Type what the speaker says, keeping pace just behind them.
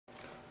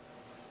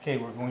Okay,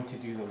 we're going to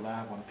do the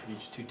lab on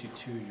page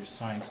 222, your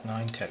Science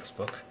 9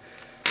 textbook.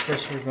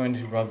 First, we're going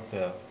to rub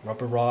the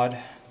rubber rod,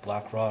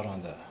 black rod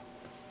on the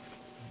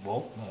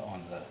wool.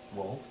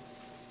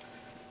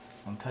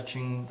 I'm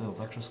touching the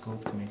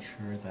electroscope to make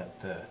sure that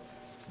the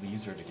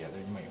leaves are together.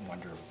 You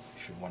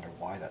should wonder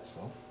why that's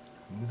so.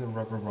 Move the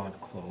rubber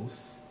rod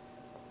close,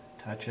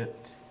 touch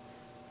it.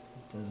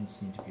 It doesn't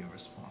seem to be a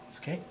response.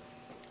 Okay,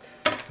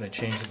 I'm going to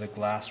change to the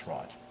glass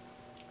rod.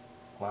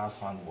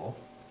 Glass on wool.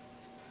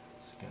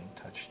 Again,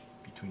 touch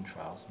between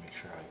trials, make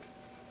sure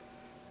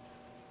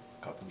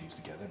I got the leaves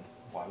together. And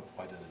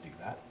why does it do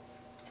that?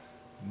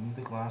 Move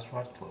the glass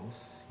rod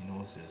close. You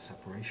notice there's a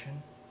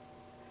separation.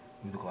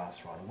 Move the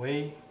glass rod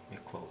away,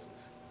 it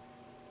closes.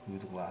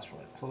 Move the glass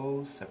rod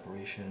close,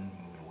 separation,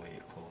 move it away,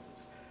 it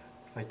closes.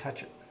 If I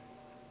touch it,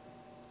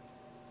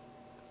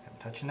 I'm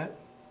touching it,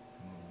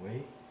 move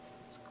away,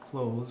 it's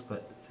closed,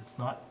 but it's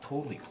not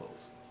totally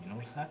closed. You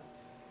notice that?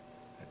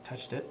 I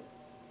touched it,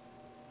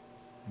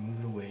 move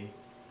it away,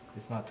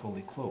 it's not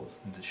totally closed.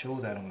 And to show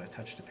that, I'm going to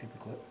touch the paper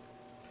clip,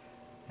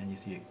 and you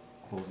see it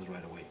closes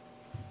right away.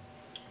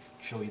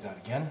 Show you that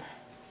again.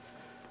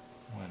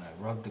 When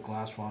I rub the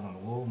glass rod on the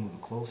wool, move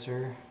it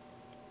closer,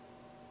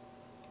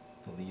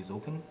 the leaves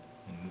open,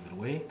 and move it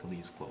away, the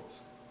leaves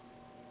close.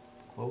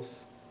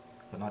 Close,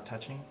 but not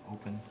touching,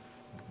 open,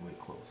 move away,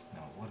 close.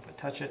 Now, what if I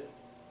touch it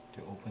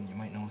to open? You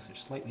might notice they're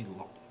slightly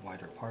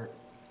wider apart.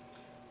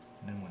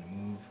 And then when I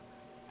move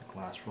the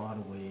glass rod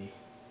away,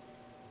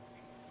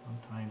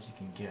 sometimes you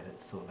can get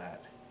it so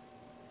that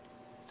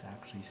it's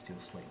actually still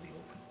slightly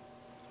open.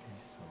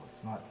 Okay, so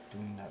it's not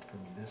doing that for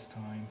me this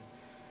time,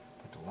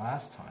 but the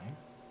last time,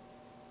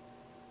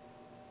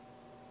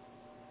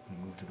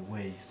 I moved it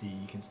away. You see,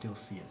 you can still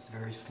see it's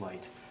very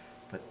slight,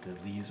 but the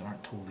leaves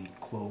aren't totally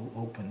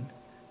open,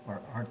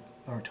 or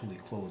aren't totally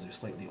closed. They're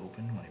slightly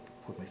open. When I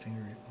put my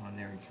finger on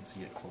there, you can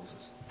see it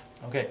closes.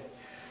 Okay,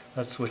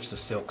 let's switch to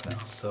silk now.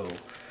 So,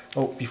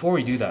 before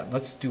we do that,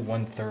 let's do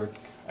one third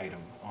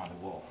item on the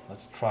wool.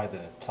 Let's try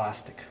the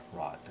plastic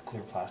rod, the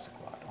clear plastic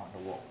rod on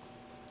the wool.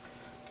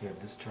 Okay, I've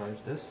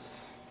discharged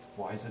this.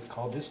 Why is it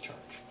called discharge?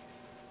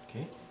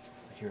 Okay,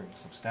 I hear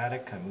some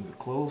static. I move it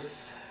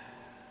close.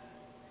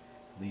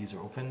 Leaves are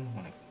open.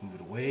 When I move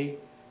it away,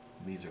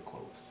 leaves are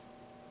closed.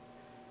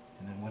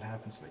 And then what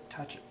happens if I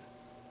touch it?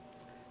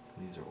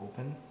 Leaves are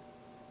open.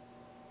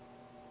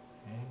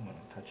 Okay, when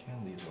I'm touching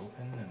it, leaves are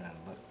open, and then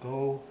let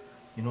go.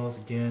 You notice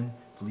again,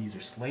 the leaves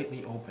are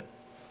slightly open.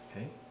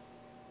 Okay,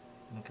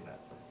 look at that.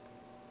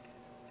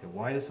 They're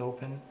widest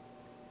open. And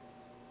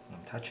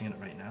I'm touching it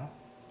right now.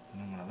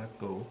 And then when I let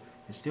go,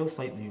 it's still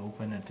slightly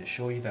open. And to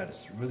show you that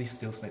it's really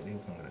still slightly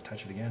open, I'm going to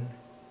touch it again.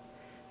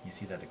 You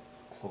see that it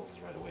closes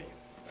right away.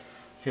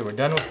 Okay, we're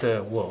done with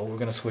the wool. We're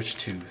going to switch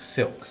to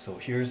silk. So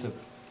here's a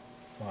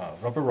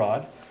rubber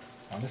rod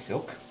on the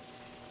silk.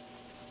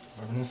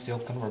 Rubbing the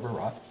silk on the rubber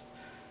rod.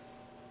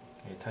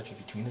 Okay, touch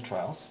it between the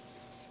trials.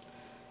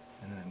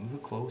 And then I move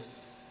it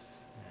close,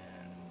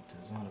 and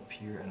it does not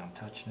appear, and I'm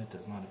touching it,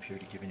 does not appear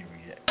to give any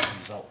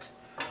result.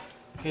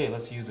 Okay,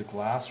 let's use a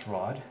glass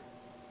rod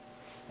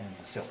and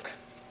the silk.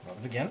 Rub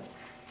it again.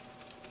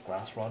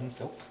 Glass rod and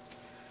silk.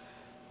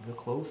 Move it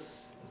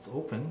close. It's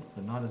open,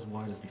 but not as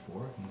wide as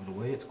before. Move it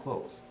away, it's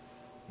closed.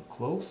 We're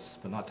close,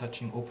 but not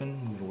touching,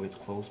 open. Move it away, it's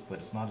closed, but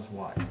it's not as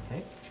wide.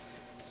 Okay?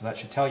 So that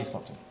should tell you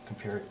something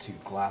compared to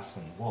glass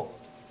and wool.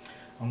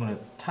 I'm going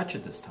to touch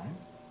it this time.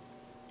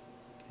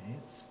 Okay,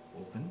 it's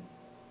open.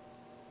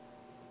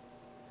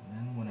 And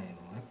then when I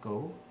let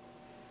go,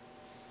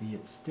 see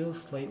it's still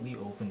slightly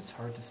open. It's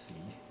hard to see.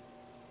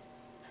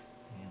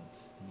 And let's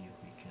see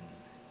if we can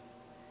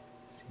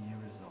see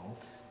a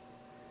result.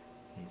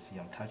 Okay, you see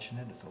I'm touching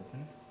it, it's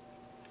open.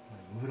 When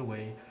I move it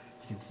away,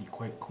 you can see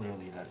quite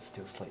clearly that it's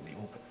still slightly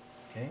open.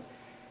 Okay,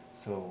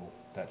 so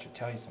that should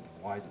tell you something.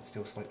 Why is it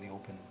still slightly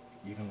open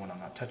even when I'm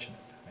not touching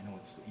it? I know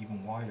it's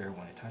even wider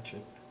when I touch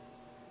it,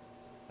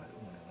 but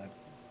when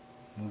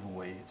I move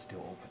away, it's still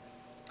open.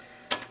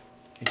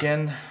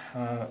 Again,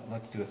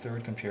 let's do a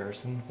third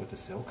comparison with the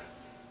silk.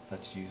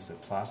 Let's use the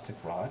plastic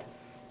rod,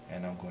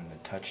 and I'm going to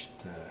touch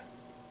the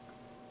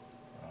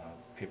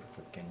paper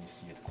clip again. You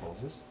see it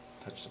closes.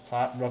 Touch the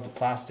rub the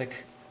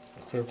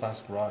clear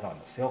plastic rod on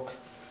the silk.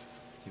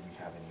 See if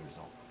we have any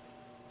result.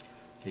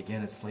 Okay,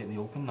 again, it's slightly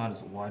open, not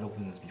as wide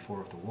open as before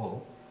with the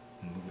wool.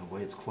 And move it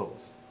away, it's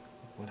closed.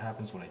 What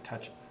happens when I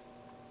touch it?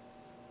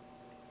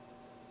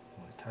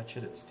 When I touch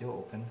it, it's still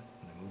open.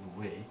 When I move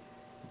away,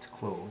 it's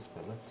closed.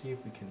 But let's see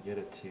if we can get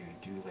it to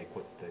do like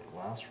what the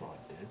glass rod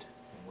did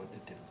and what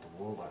it did with the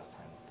wool last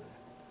time with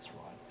this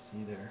rod.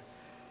 See there?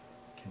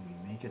 Can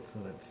we make it so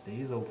that it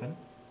stays open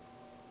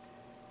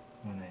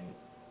when I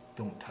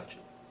don't touch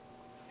it?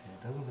 And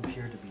it doesn't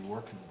appear to be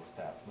working with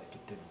that like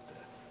it did with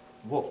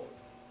the wool.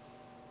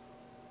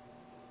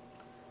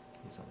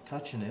 Okay, so I'm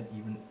touching it,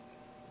 I'm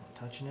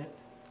touching it,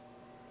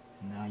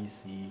 and now you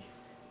see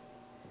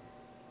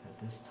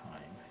that this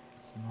time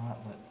it's not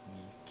letting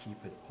me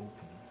keep it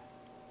open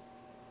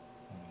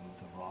when I move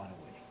the rod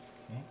away.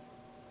 Okay?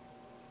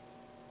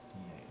 See,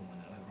 when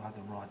I rod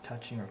the rod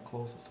touching or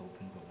close, it's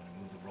open, but when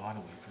I move the rod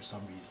away, for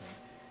some reason,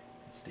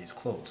 it stays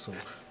closed. So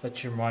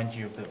let's remind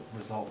you of the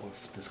result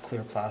with this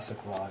clear plastic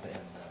rod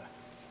and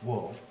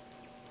wool.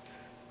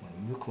 When you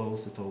move it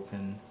close, it's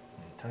open.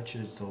 When you touch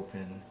it, it's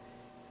open.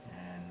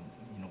 And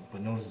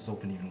but notice it's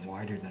open even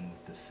wider than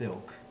with the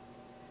silk.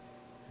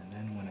 And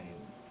then when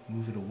I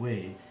move it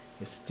away,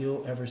 it's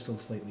still ever so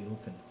slightly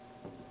open.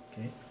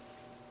 Okay?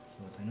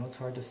 So I know it's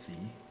hard to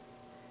see,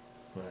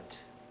 but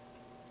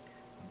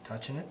I'm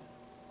touching it.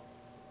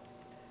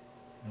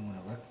 And when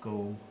I let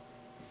go,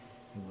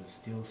 it was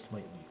still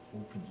slightly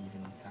open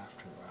even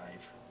after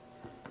I've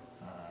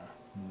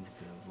moved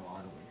the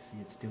rod away. See,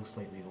 it's still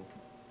slightly open.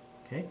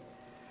 Okay?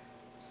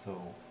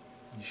 So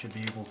you should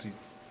be able to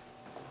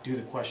do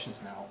the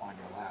questions now on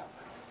your lab.